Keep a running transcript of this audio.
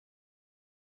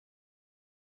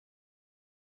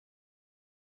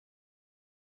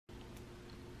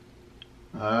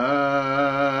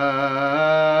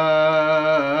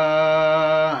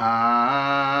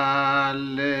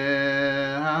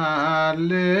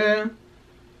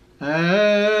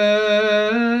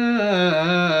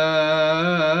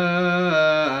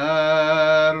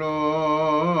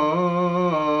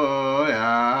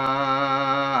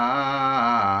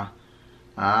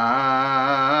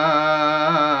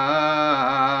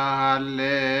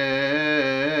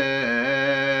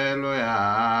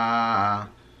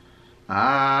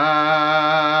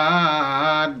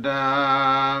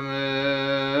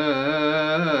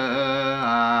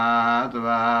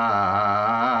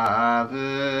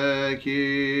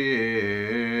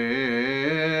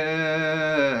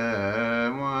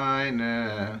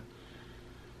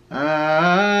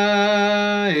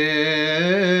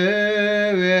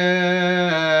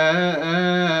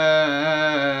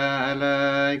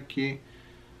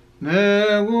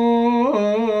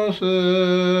ንጉሥ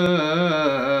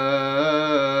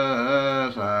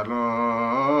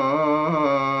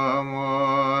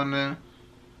ሰሎሞን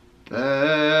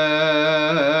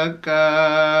ጥቀ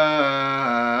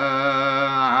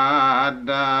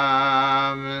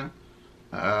አዳም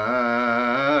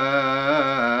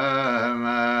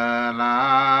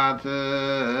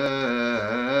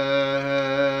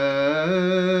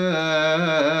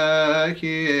መላትኪ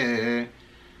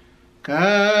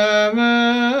ከመ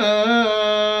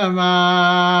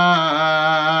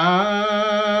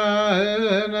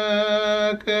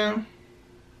ማዕነቅ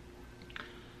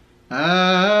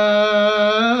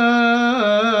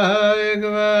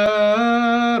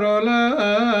ይግበሮ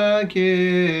ለኪ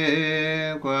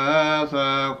ኮሰ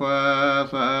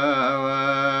ኮሰ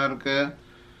ወርቅ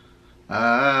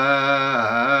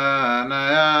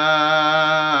ነያ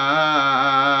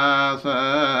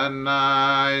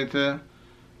ሰናይት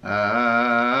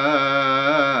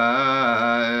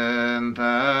እንተ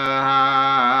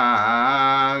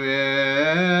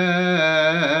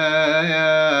ሀቤየ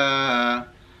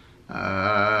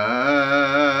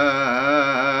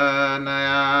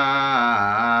ነያ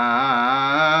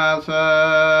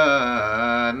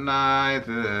ሰናይት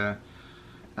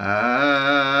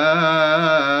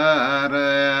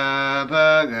ርየተ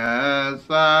ገጻ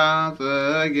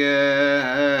ጽጌ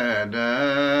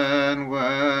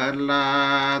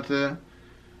ደንጐላት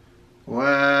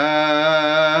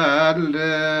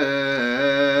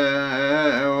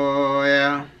ወልድውያ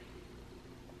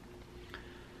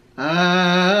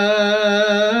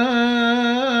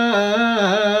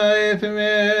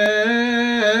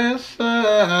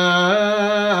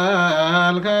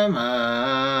ይትሜሰል ከመ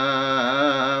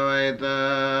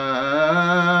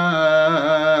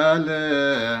ወይጠል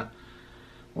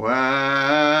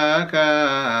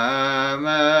ወከመ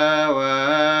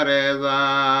ወሬዛ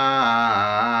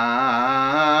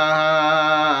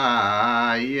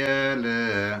ኃየል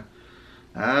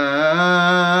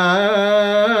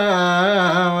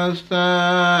ውስተ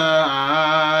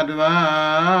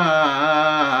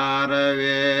አድባረ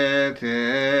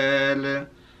ቤቴል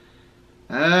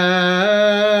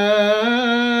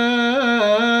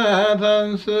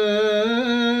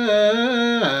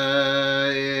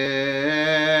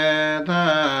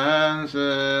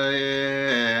ተንሥእ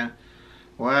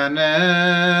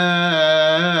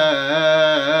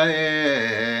ወነኢ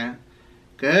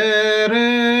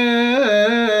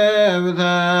ቅርብተ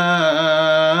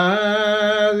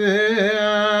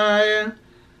ዚአየ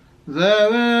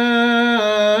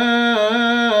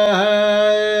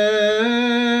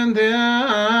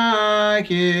ዘበእንቲአኪ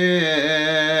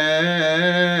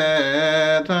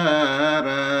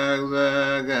ተረግዘ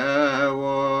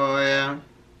ገቦየ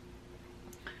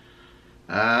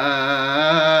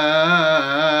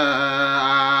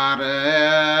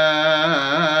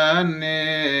አርየኒ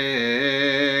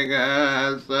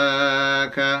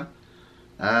ገጸከ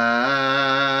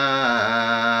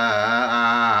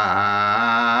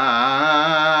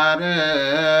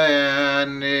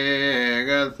አርየኒ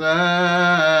ገጸከ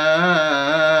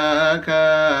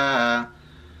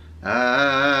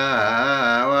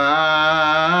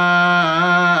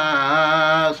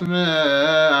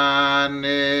ወአስምዐኒ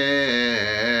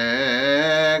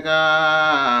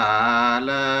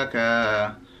ቃለከ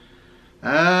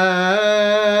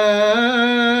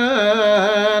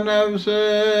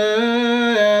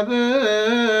ነፍስየ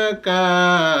ጥቀ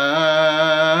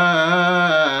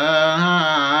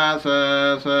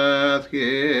ሐሰሰት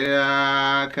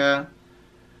ኪያከ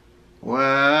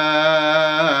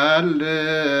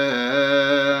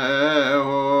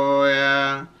ወልድውያ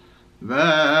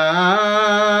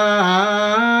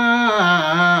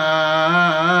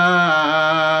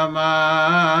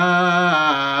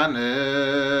በአማን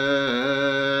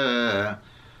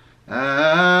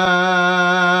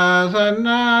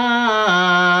ሰናይ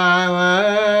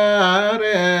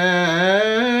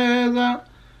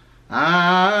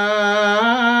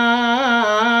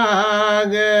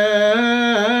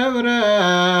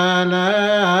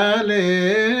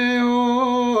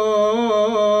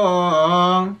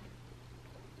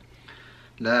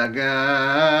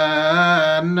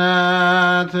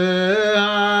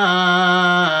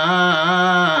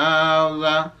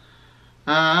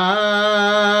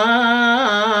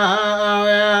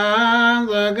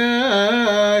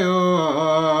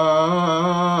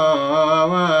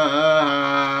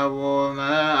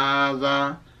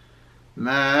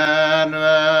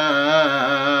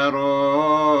መንበሮ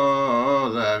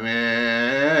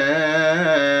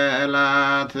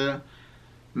ዘሜላት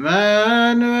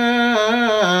መንበሮ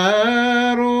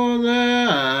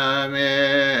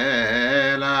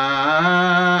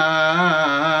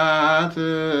ዘሜላት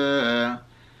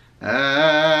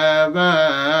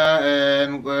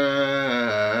በዕንቁ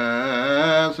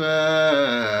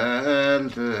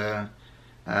ስልት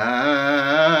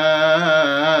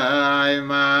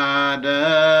አዕማደ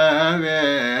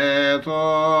ቤቶ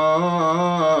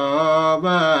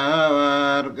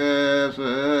በወርቅ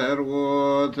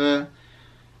ስርጉት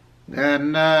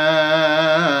ገነት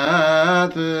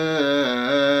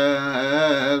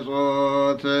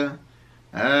እጾት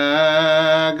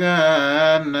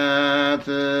ገነት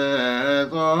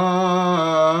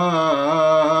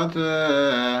እጾት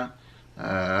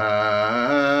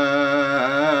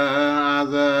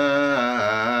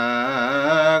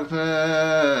አዘቅት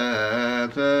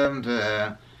ትምት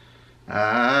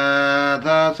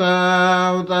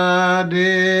ተሰውጠ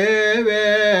ዲቤሃ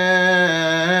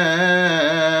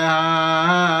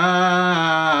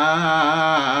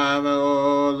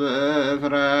ምዑዝ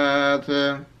እፍረት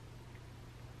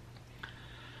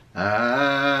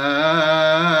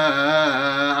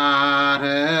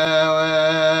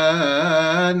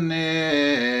አርኅወኒ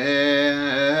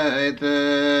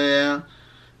እትየ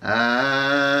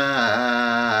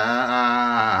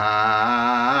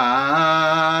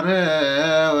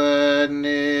አርኅወኒ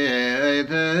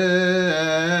እትየ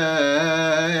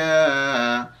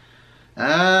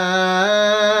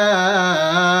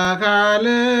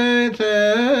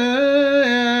ካልእትየ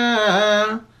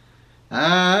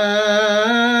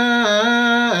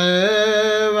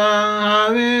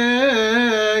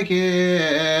እባሃቤኪ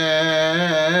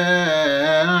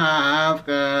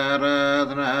አፍቀረት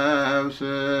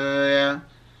ነፍስየ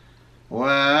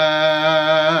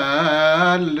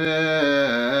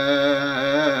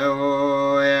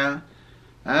ወልድየ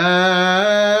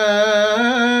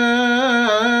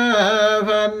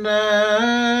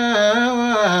ፈነወ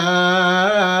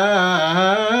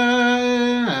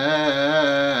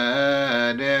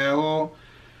እዴሁ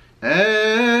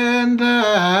እንተ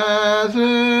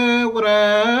ስቁረት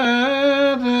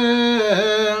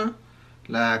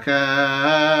ለከፎ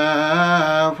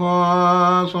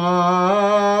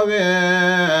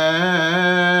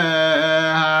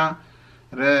ሶቤሃ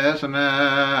ርእስነ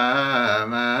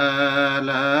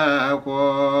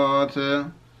መለኮት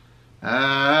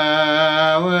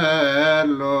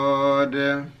አውሎድ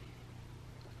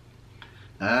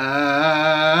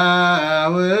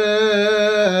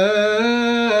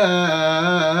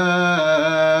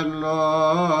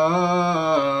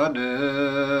አውሎድ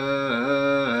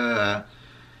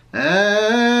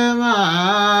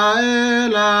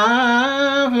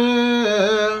እማእላፍ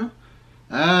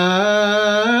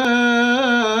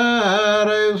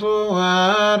ርእሱ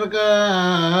ወርቀ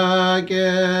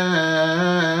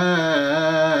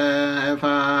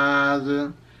ቄፋዝ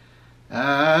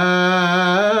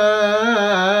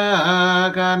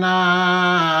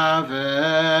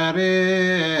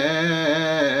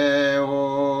ከናፍሬሁ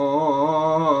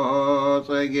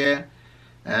ጽጌ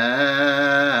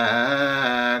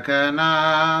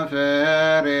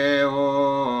ከናፍሬሁ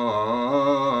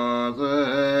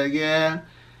ጽጌ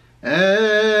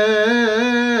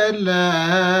እለ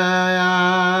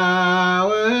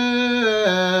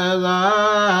ያውዛ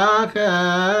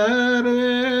ከርቤ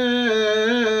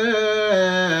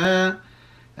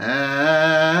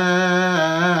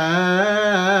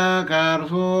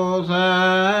ከርሱ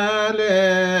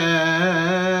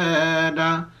ሰሌዳ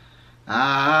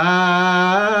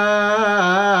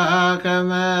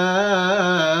ከመ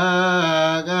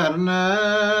ቀርነ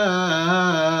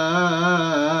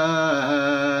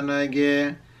ነጌ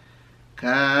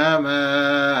ከመ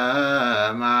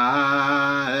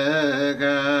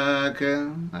ማእከክ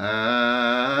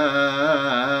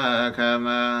ከመ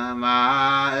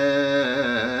ማእከ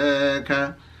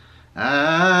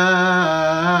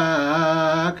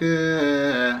አክ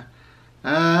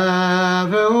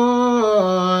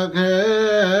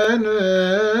አፍወክን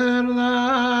ብርዛ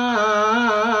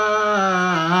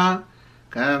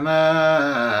ከመ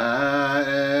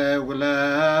እጉለ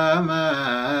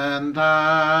መንታ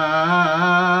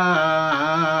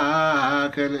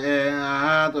ክልኤ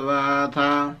አጥባታ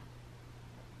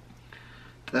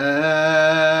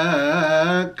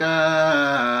ጥቀ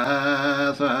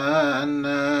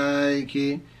ሰነይኪ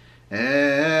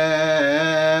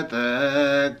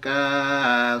ጥቀ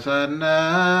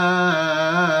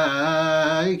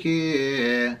ሰነይኪ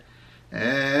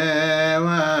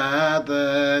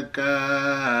ወጥቀ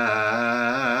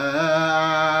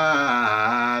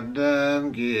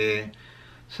አደምኪ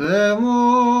ስሙረ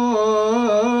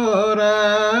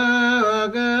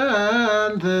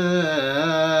ወቀልት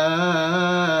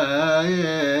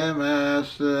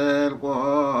ይመስል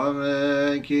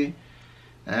ቆምኪ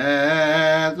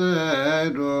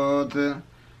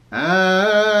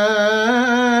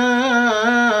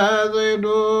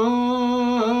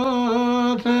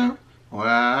እጽዱት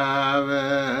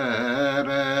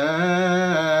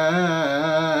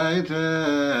ወበረይት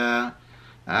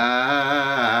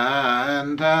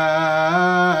አንተ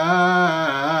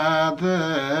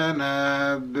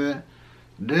ትነብእ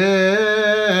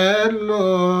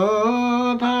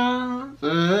ድሎታ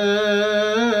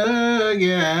ጽጌ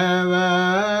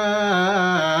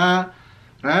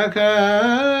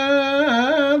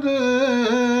በረከት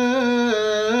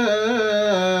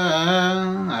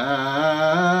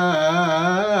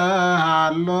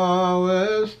ሃሎ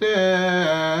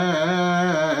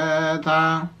ውስቴታ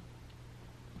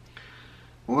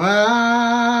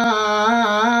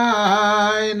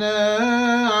ወአይነ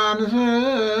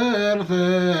አንስርት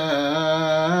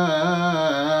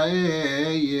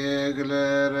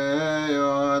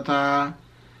ኢይግልርዮታ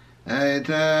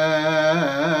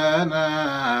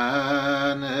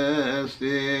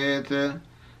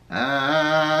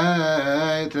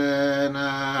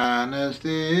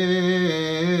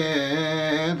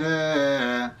አይተናንስቲት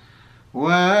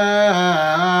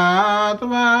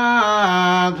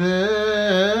ወአጥባት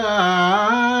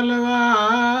አልባ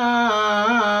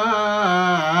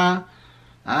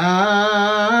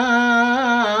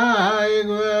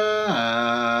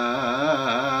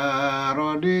አይግበሮ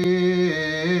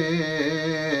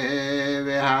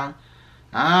ዲቤሃ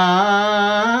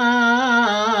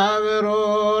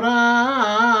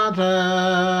አብሩራተ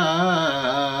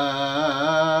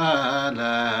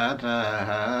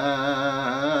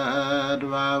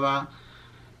ለተድባባ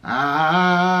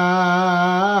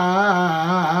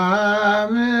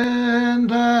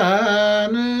አምንተ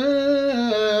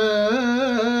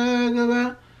ንግበ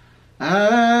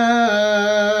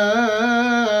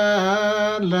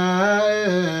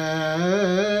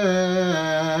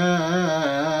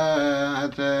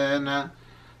ለእትነ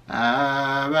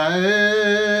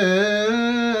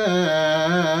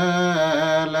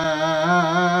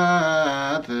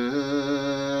አበእለት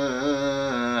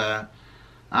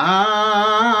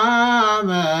አመ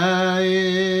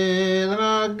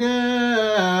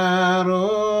ይትናገሩ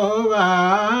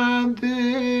ባንቲ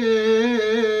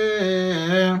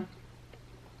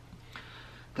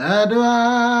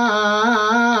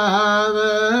ተድባበ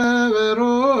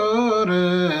ብሩር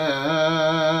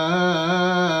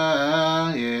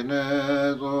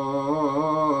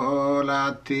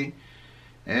ይንጹላቲ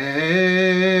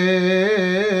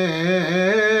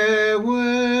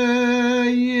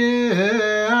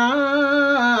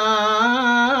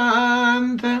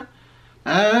ወይአንተ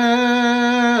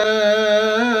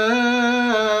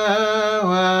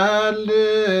ወልድ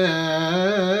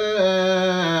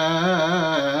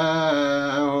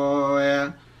ሆየ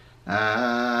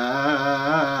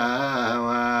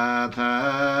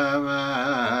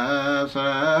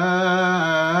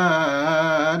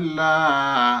ወተመሰላ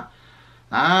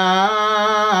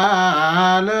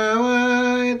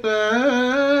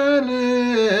አለወይጠል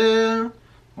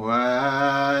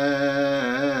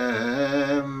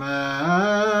ወእመ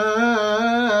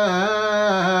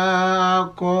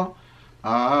አኮ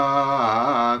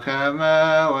ከመ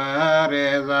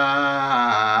ወሬዛ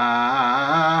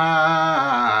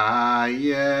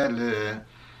አየል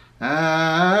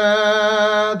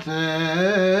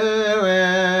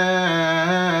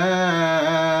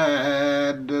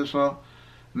ትዌድሶ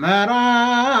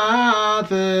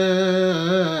መራት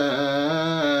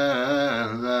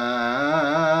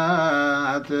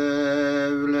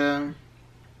ዘትብል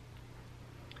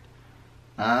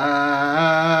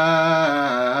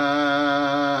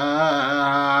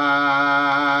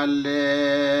ሃሌ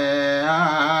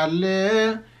ሃሌ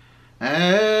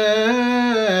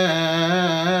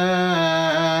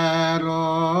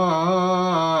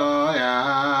ኤሎያ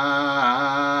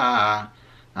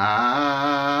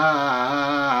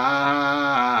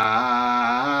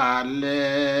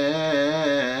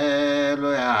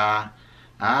ሃሌሉያ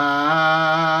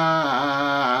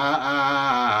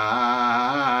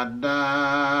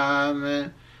አዳም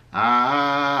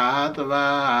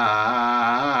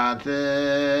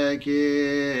አጥባትኪ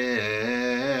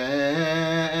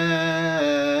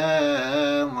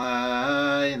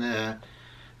ወይነ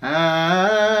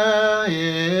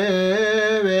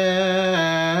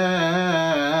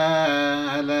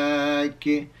ይቤለኪ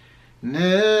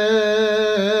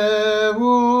ንጉሥ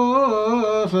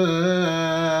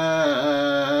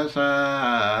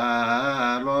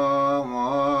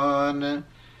ሰሎሞን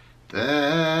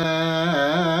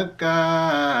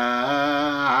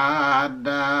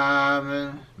አዳም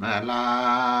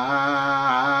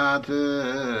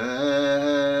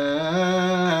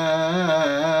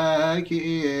መላትኪ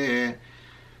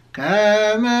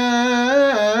ከመ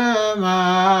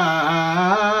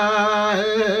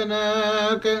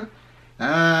ማዕነቅ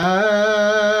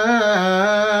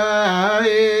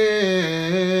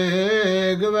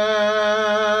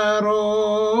ይግበሮ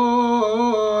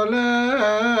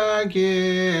ለኪ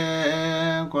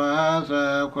ኳሰ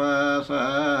ኳሰ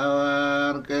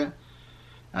ወርቅ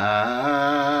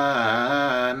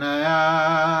ነያ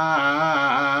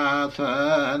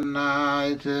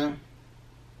ሰናይት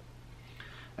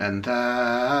እንተ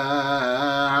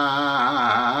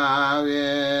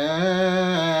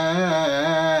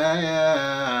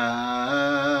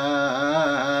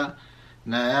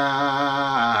ነያ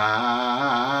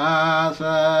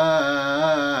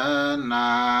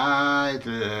ሰናይት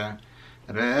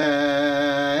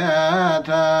ርየተ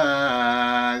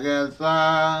ገጻ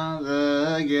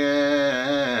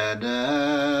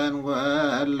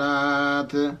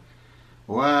ዘጌደንጐላት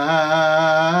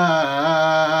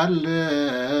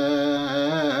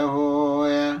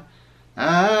ወልሆየ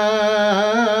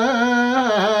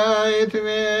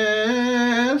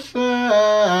አይትሜሰ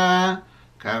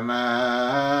ከመ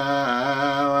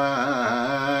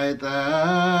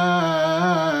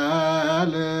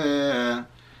ወይጠል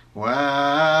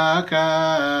ወከመ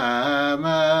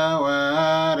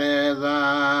ወሬዛ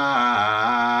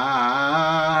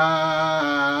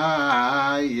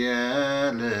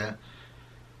ኃየል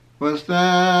ውስተ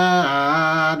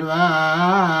አድባረ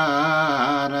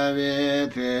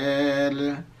ቤቴል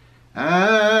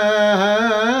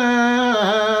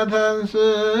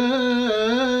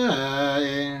ተንሥኢ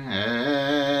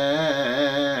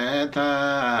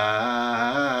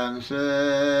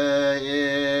ተንሥኢ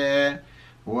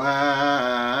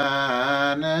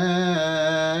ወንኢ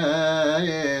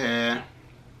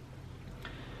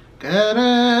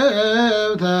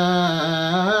ቅርብተ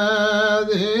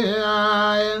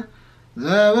ዚአየ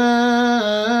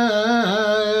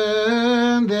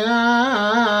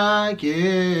ዘበእንቲአኪ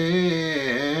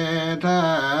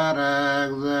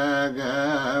ተረግዘ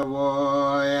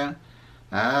ገቦየ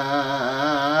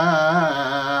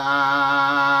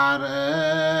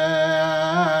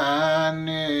አርአኒ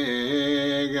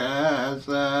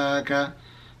ገጸከ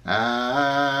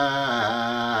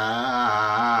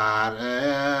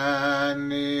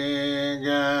አርአኒ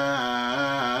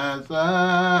ገጸከ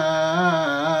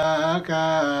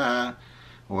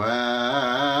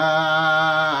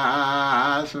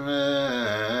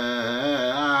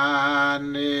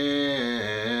ወአስምዓኒ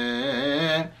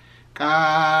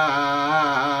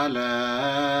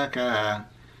ቃለከ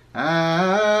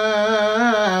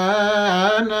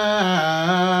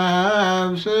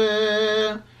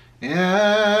ነፍስየ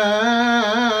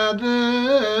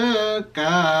ጥቀ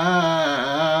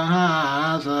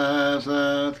ሐሰሰት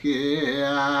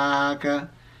ኪያከ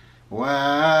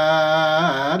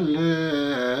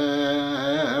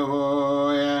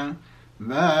ወልሆየ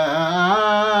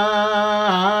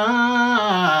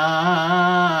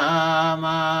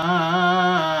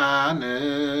በአማን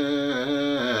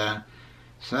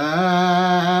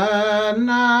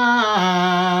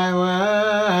ሰናይ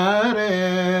ወሬዛ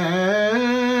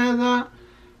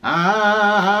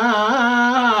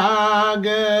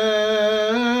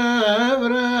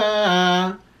አገብረ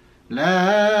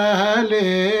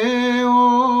ለሊሁ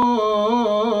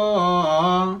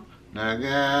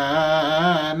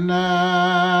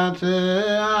ነገነት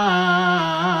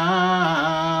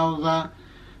አውዛ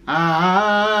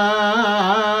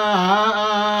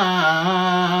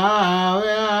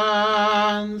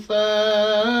አውያን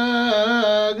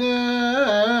ጸገዮ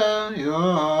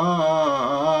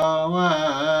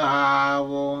ወሃቡ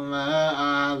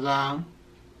መዓዛ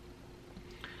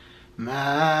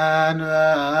መንበሮ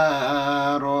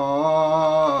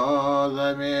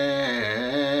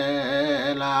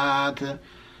ዘሜላት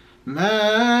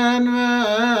መንበሩ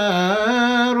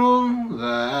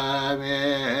ዘሜላት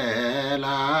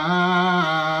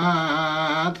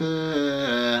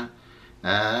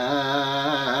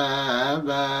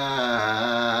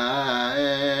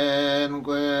በዕንቍ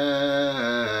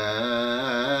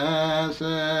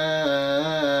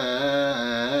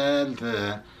ስልት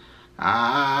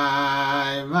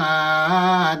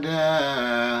አዕማደ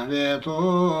ቤቱ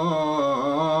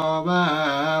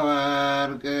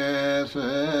በወርቅ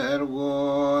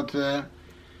ስርጉት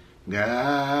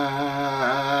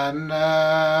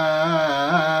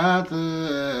ገነት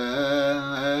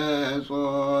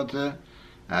እጹት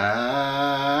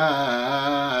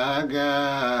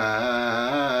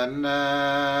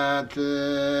ገነት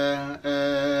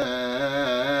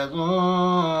እጹት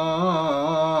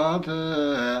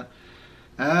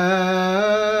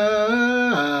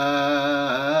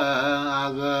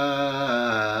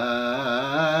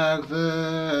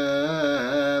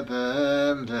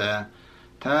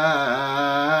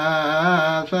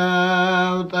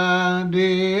ወሰውጠ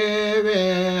ዲቤሃ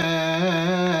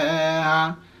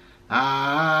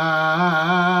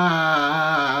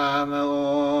አመኦ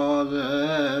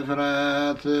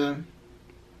ዝፍረት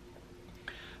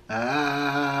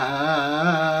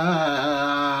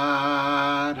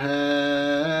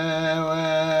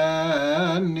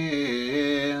አርህወኒ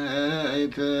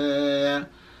እትየ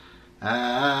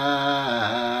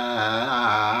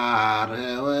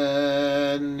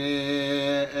አርህወኒ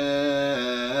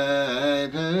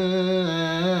እትየ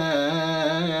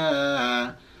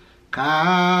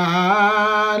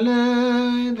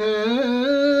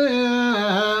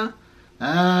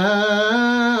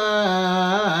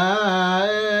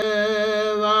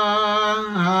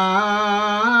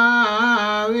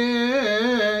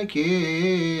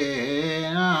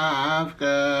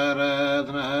አፍቀረት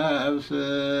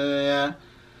ነፍስየ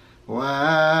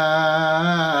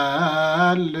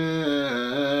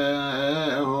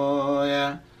ወልሆየ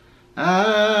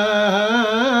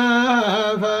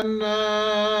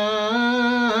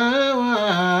ፈነወ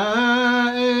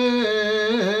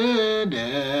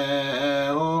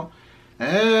እዴሁ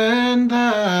እንተ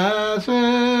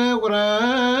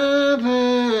ስቁረት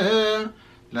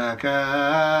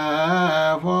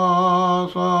ለከፎ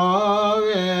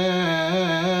ሶቤሃ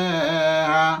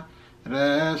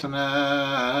ርእስነ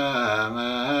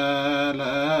መለኮት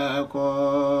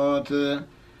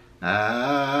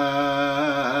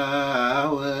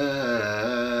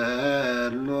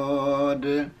አውሎድ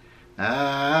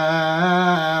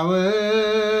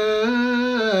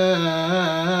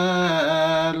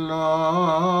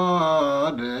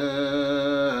አውሎድ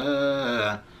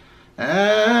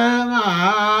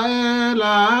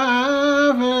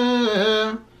እማእላፍ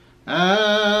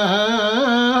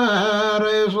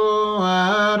ርእሱ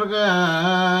ወርቀ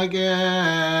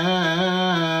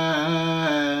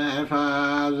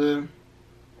ቄፋዝ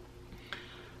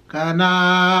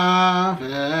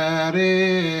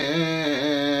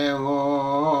ከናፍሬሁ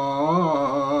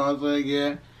ጽጌ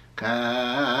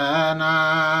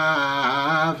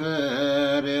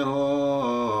ከናፍሬሁ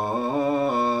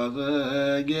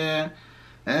ጽጌ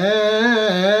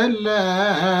እለ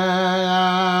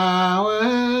ያወዛ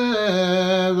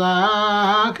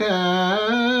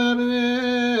ከርቤ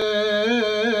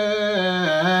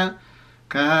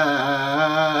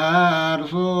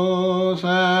ከእርሱ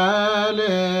ሰሌዳ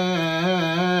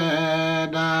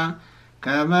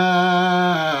ከመ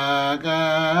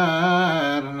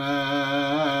ቀርነ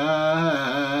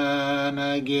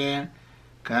ነጌ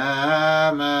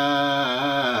ከመ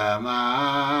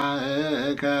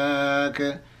ማእከክ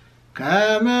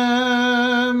ከመ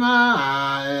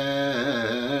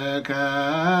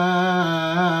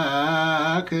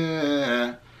ማእከክ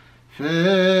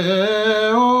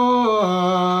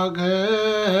ፍዮቅ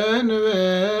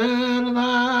እንብርታ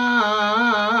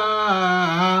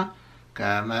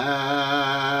ከመ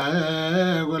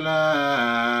እጉለ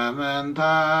መንታ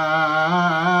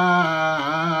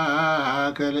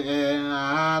ክልኤ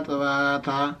አጥባታ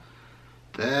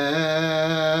ጥቀ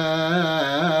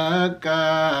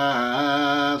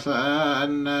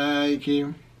ሰነይኪ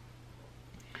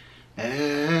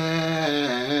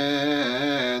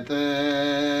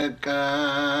ጥቀ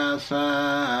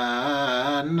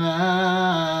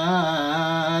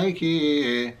ሰነይኪ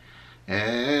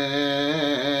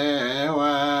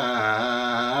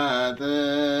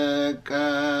ወጥቀ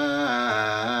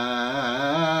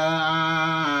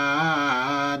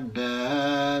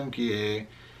አደምኪ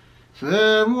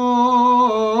ስሙረ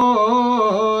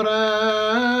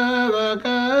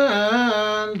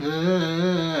በቀልት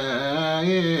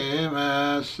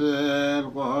ይመስል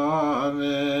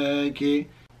ቆምኪ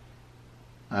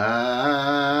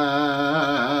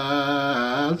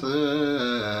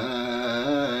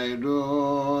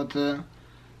አጽዶት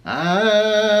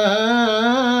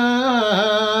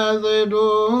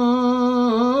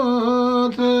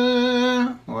አጽዶት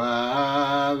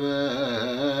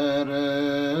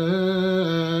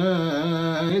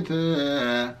ወብርይት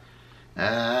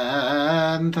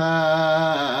እንተ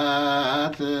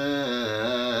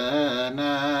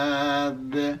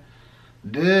ትነብእ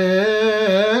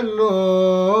ድሎታ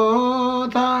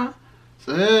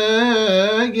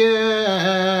ጽጌ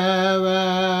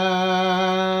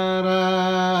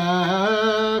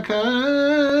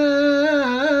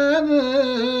በረከት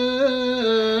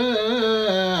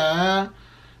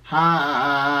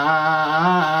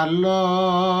ሃሎ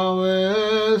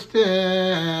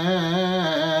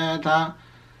ውስቴታ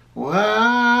ወአይነ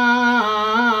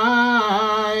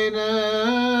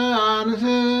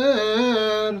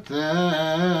አንስርተ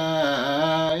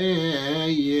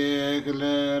ኢይክል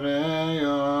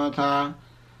ርዮታ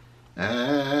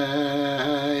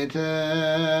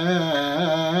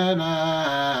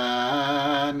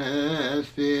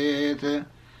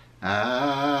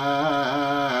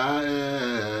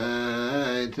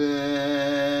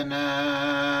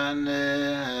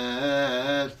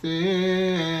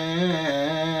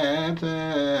ሐሴት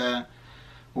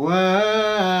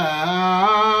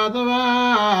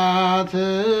ወአጥባት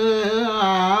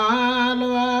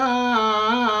አልባ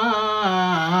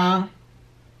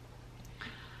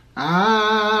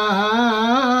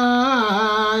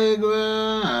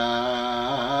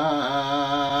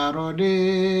አይግበሮ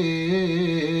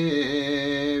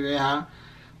ዲቤሃ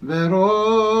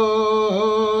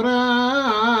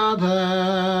በሮራተ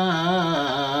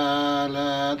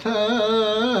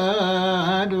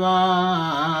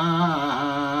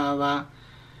ለተድባባ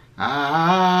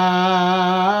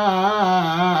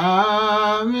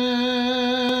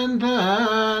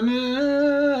አምንተን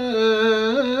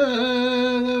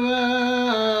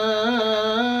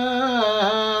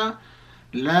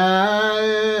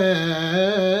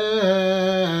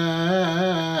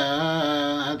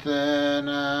ለእትነ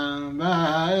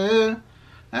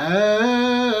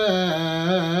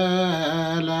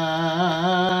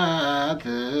በእለት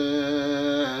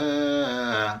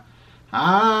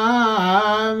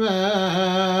አመ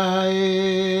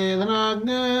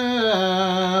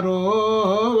ይትናገሩ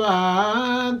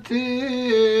ባቲ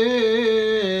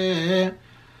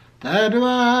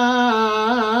ተድባበ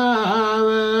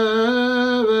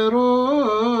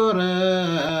ብሩረ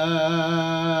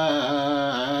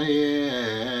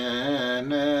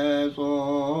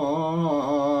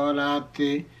የንጾላቲ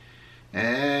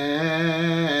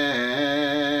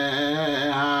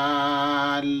ሃሌ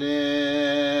ሃሌ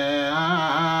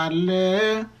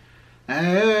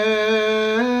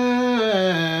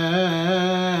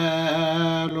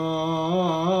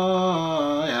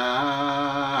ሃሌሉያ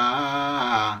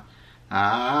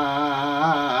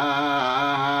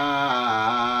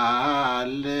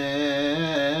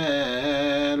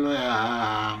ሃሌሉያ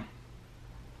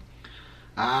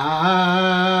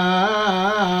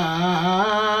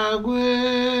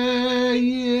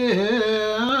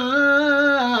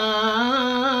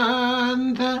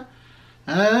አጉይአንተ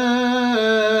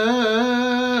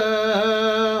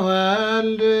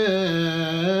ወልድ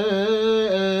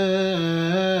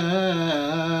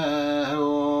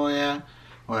ሆየ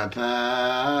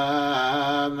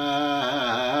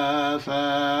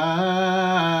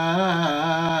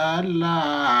ወተመሰላ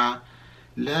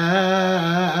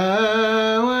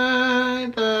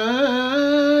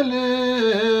ለወይጠል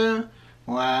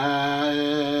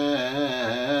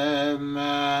ወእመ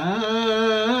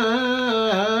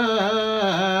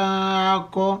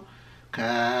አኮ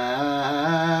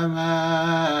ከመ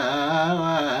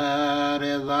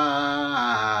ወሬዛ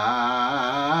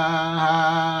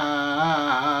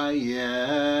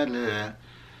ኃየል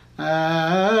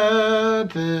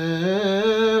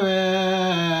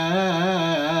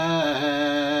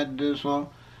አትቤድሶ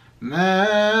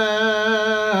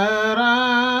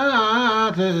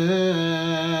መራት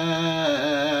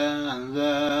እንዘ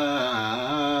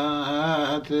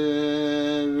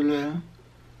ትብል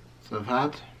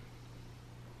ጽፋት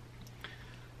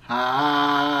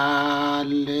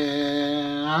ሃሌ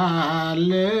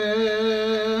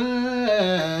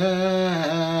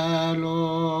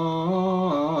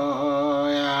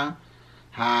ሃሌሉያ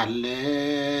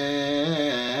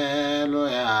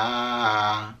ሃሌሉያ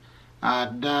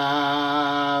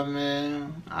አዳም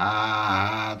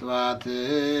አጥባትኪ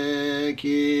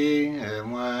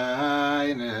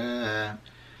እምወይን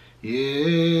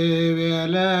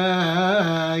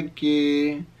ይቤለኪ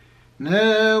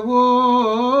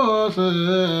ንጉሥ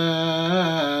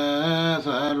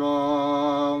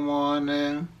ሰሎሞን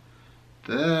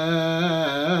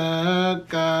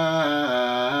ጥቀ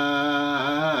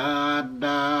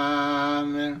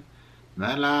አዳም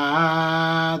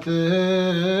መላትኪ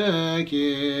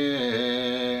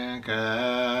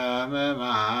ከመ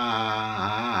ማዕነቅ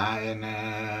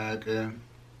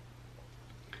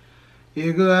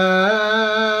ይግበሮ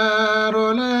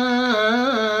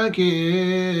ለኪ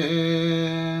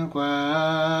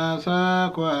ኳሳ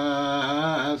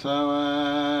ኳሳ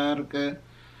ወርቅ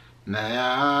ነያ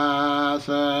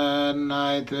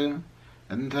ሰናይት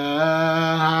እንተ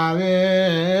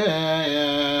ሀቤየ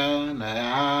ነያ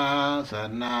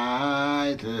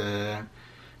ሰናይት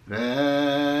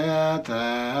ርየተ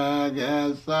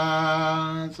ገጻ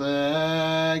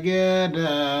ጽጌ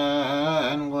ደንጐላት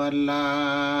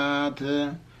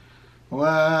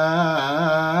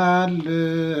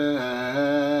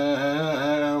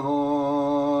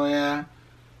ወልሆየ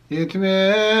ይትሜሰል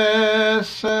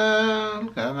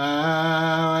ከመ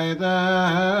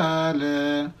ወይጠል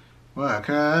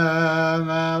ወከመ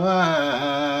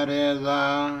ወሬዛ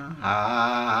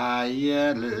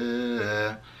ኃየል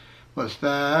ውስተ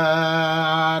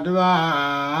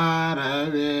አድባረ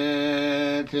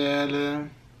ቤቴል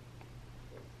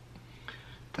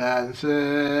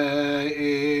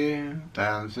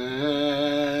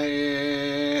ተንሥኢ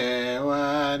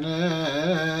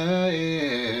ወንኢ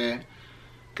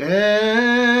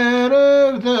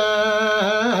ቅርብተ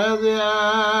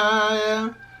ዚአየ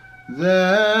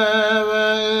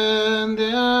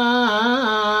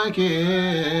ዘበእንቲአኪ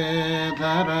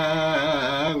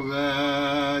ተረግዘ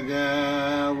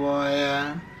ገቦየ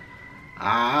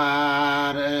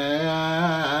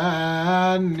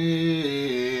አርአያኒ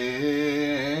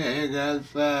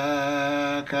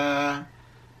ገጸከ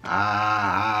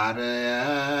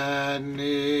አርአያኒ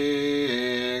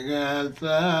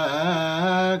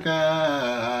ገጸከ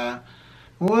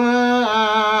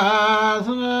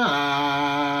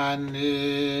ወአስማኒ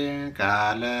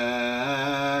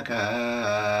ቃለከ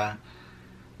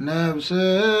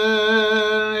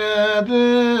ነፍስየ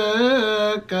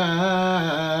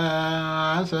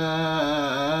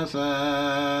ትትቀሰሰት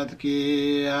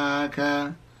ኪያከ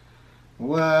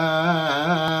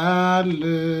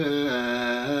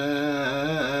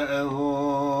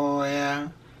ወልእሆየ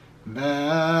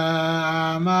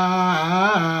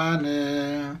በአማን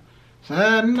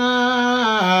ሰናይ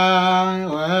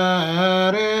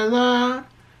ወሬዛ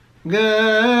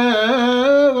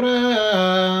ገብረ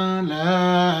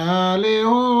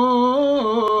ለሊሁ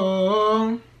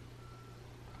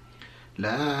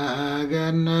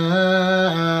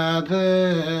ለገነት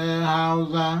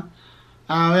ሐውዛ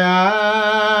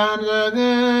አውያን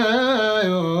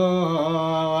ዘገዮ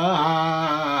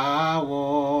ወሃቦ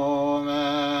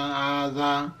መዓዛ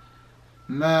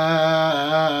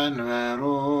መንበሩ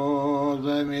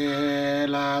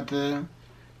ዘሜላት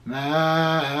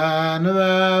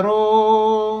መንበሩ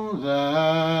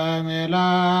ዘሜላት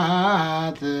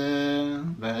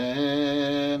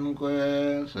በዕንቁ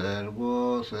ስርጉ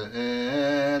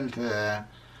ስእልት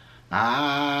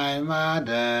አዕማደ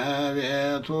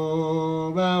ቤቱ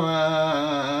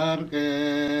በወርቅ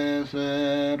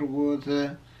ስርጉት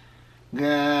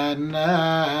ገነት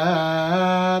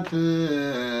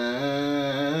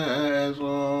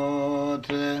እጾት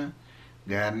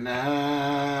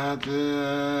ገነት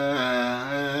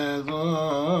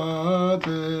እጾት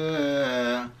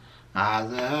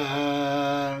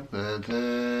አዘቅት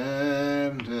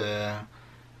ትምት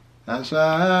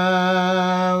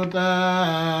ተሰውጠ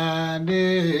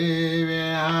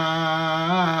ዲቤሃ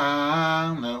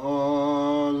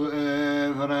ንዑዝ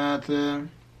እፍረት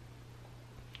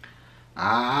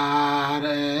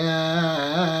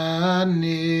አርአያኒ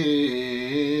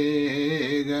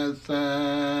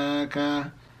ገጸከ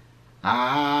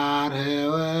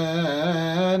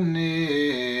አርህወኒ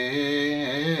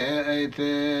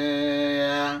እትየ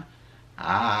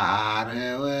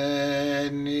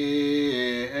አርህወኒ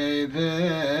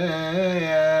እትየ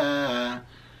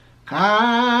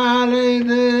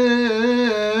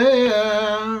ካልእትየ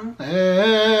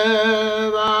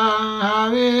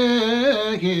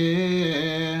እባሃቤኪ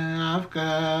አፍቀረት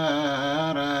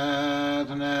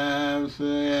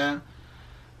ነፍስየ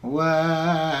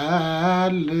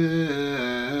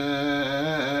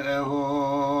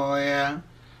ወልእሆየ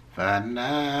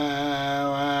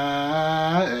ፈነወ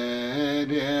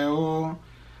እዴሁ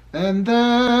እንተ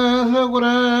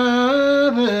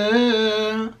ፍቁረት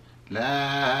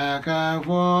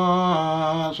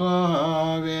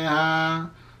ለከፎሶቢሃ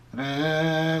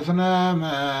ርእስነ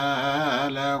መለኮት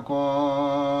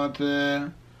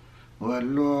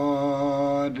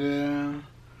ወሎድ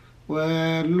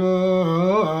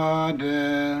ወሎድ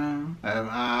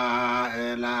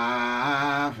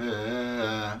እምአእላፍ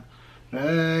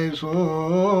ርእሱ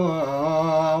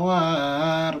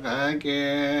ወርቀ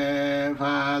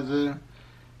ቄፋዝ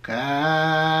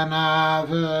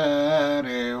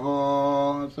ከናፍሬሁ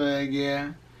ጽጌ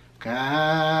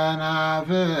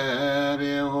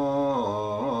ከናፍሬሁ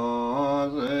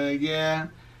ጽጌ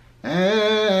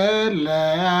እለ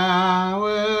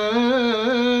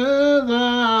ያውዛ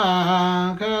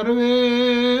ከርቤ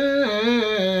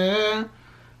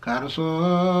ከርሶ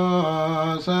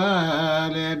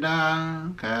ሰሌዳ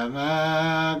ከመ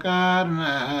ቀርነ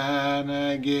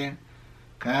ነጌ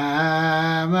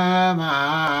ከመ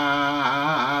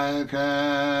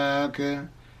ማእከክ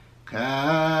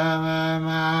ከመ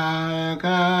ማእከክ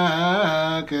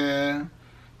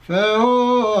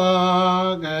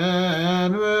ፍሑቅ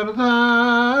እንብርታ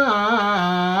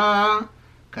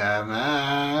ከመ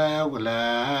እጉለ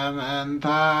መንታ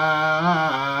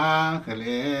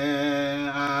ክልኤ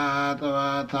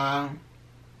አጥባታ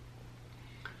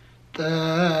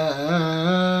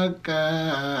ጥቀ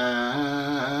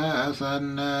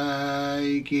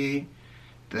ሰነይኪ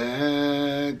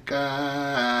ጥቀ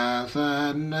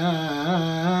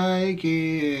ሰነይኪ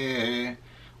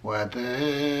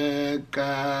ወጥቀ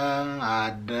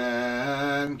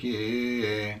አደምኪ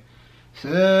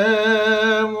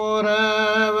ስሙረ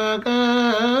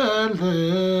በቀልት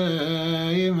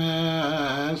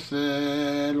ይመስል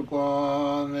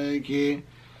ቆምኪ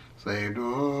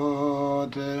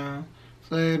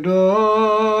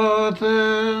ጽዶት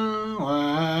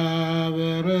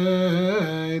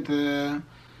ወብርይት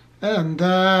እንተ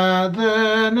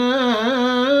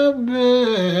ትነብር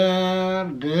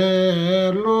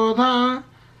ድሎታ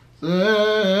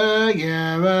ጽጌ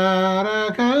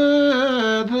በረከት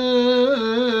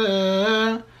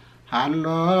ሀሎ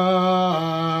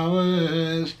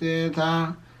ውስቴታ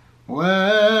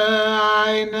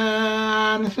ወአይነ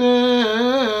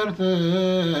አንስርት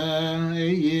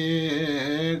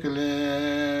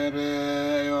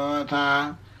ኢይክልርዮታ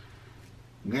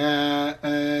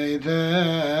ገእይትነ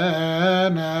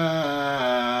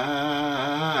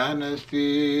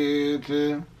ንስቲት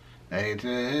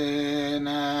እይትነ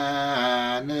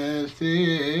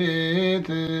ንስቲት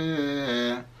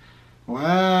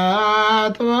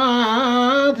ወአጥባት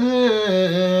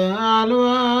አልባ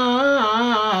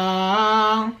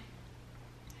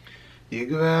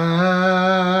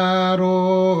ይግበሩ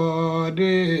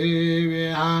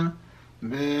ዲቤሃ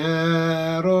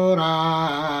ብሩራተ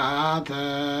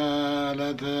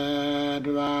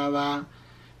ለተድባባ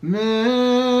ምንተ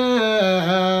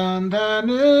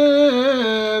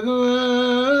ንግበር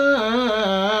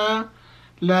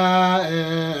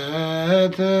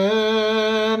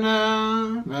ላእትነ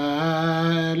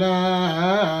በዕለት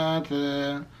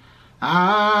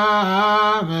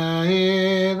አመ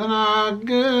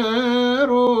ይትናገሩ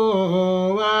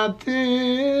ባቲ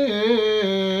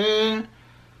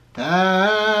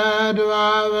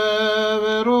ተድባበ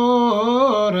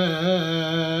ብሩር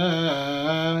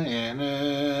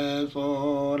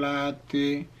የንጹላቲ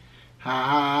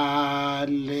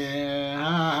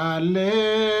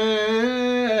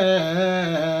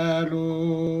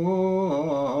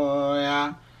ሃሌሉያ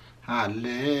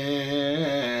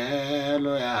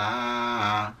ሃሌሉያ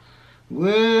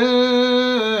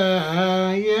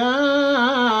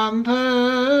ጉያንተ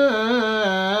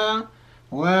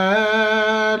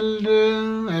ወልድ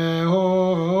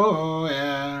ሆየ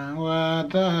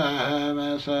ወተመሰላ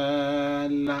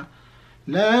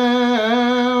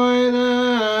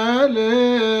ለወይደል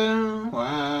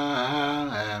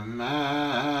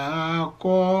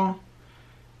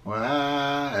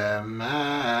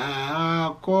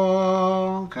ወእመኮ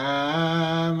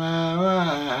ከመ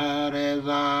ወሬዛ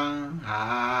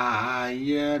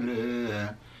ሀየል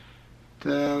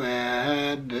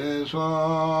ተወድሶ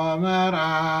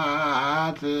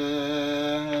መርዓት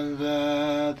እንዘ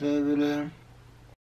ትብል